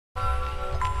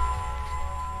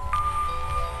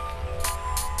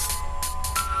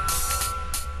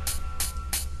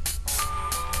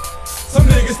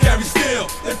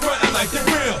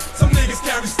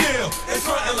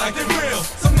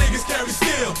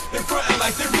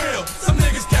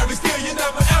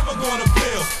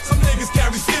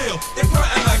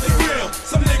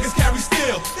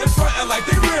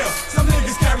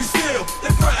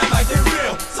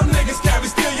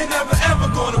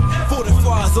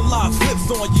a lot of flips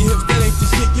on your hips. That ain't the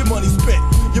shit, your money spent.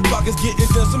 Your pockets getting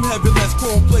done, some heavy less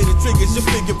chrome plated triggers. Your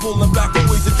finger pulling back,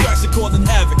 always attraction causing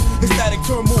havoc. Ecstatic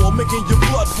turmoil, making your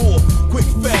blood boil. Quick,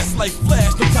 fast, like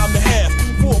flash, no time to have.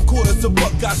 4 quarters a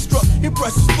buck got struck,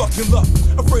 impresses fucking luck.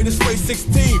 Afraid to spray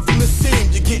 16 from the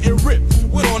scene, you're getting ripped.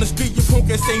 When on the street, you punk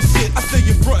ass ain't shit. I say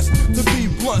your fronts to be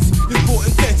blunts, it's for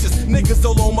intentions. Niggas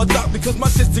all on my dock because my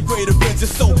shit's a great adventure.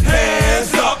 So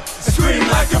hands up, scream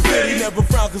like a pity. Never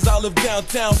frown cause I live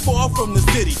downtown, far from the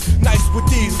city. Nice with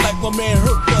these, like my man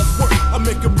Hurt does work. I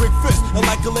make a brick fist, and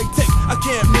like a leg take, I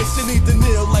can't miss. You need to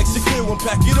kneel like Shaquille and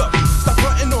pack it up. Stop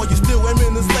frontin' on you, still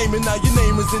aiming this lame, and now your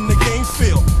name is in the game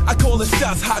field. I call it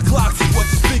shots, hot clocks is what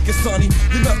you speaking, sonny.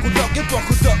 You knuckled up, get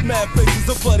buckled up, mad faces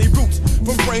of bloody roots.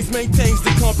 From brains maintains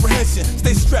the comprehension.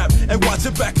 Stay strapped and watch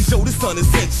your back and show the sun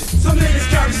attention. Some niggas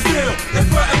carry steel, they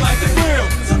frontin' like they real.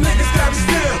 Some niggas carry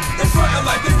steel, they frontin'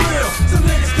 like they real. Some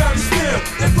niggas carry steel,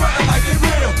 they frontin' like they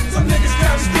real. Some niggas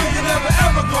carry steel, you never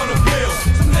ever gonna build.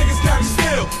 Some niggas carry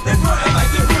steel, they frontin'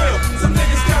 like they real. Some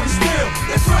niggas carry steel,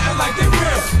 they frontin' like they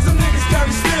real. Some niggas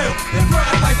carry steel, they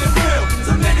frontin' like they real.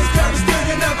 Some niggas carry steel,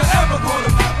 you never ever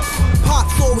gonna build.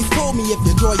 Pops always told me if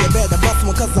you draw you better bust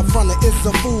one, cause the fronter is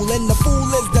a fool, and the fool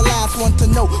is the last one to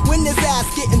know when his ass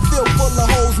getting filled full of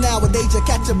holes. Nowadays you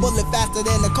catch a bullet faster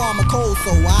than a karma cold.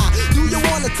 So why do you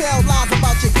wanna tell lies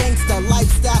about your gangster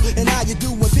lifestyle and how you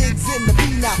do when pigs in the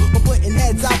pee now, or putting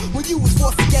heads out when you was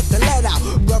forced to get the lead out?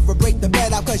 Brother, break the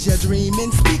bed out cause you're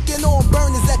dreaming, speaking on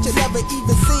burners that you never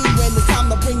even seen. When it's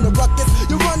time to bring the ruckus,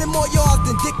 you're running more yards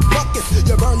than dick buckets.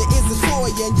 Your burner is a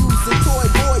toy and you's a toy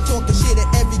boy, talking shit at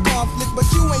every conflict, but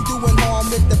you ain't doing harm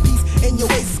with the peace in your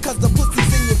waist, cause the pussy's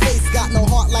in your face. Got no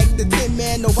heart like the Tin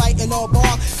Man, no biting or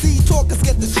bar. See, talkers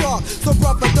get the chalk, so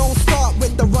brother, don't start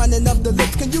with the running of the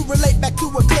lips. Can you relate back to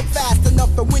a clip fast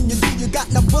enough? And when you do, you got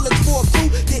no bullets for a crew?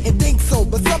 Didn't think so,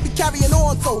 but some be carrying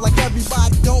on so like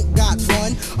everybody don't got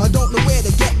one, or don't know where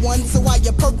to get one. So why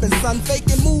you purpose, son?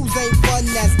 Faking moves ain't fun,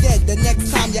 that's dead. The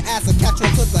next time you ask a catch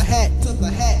one to the head.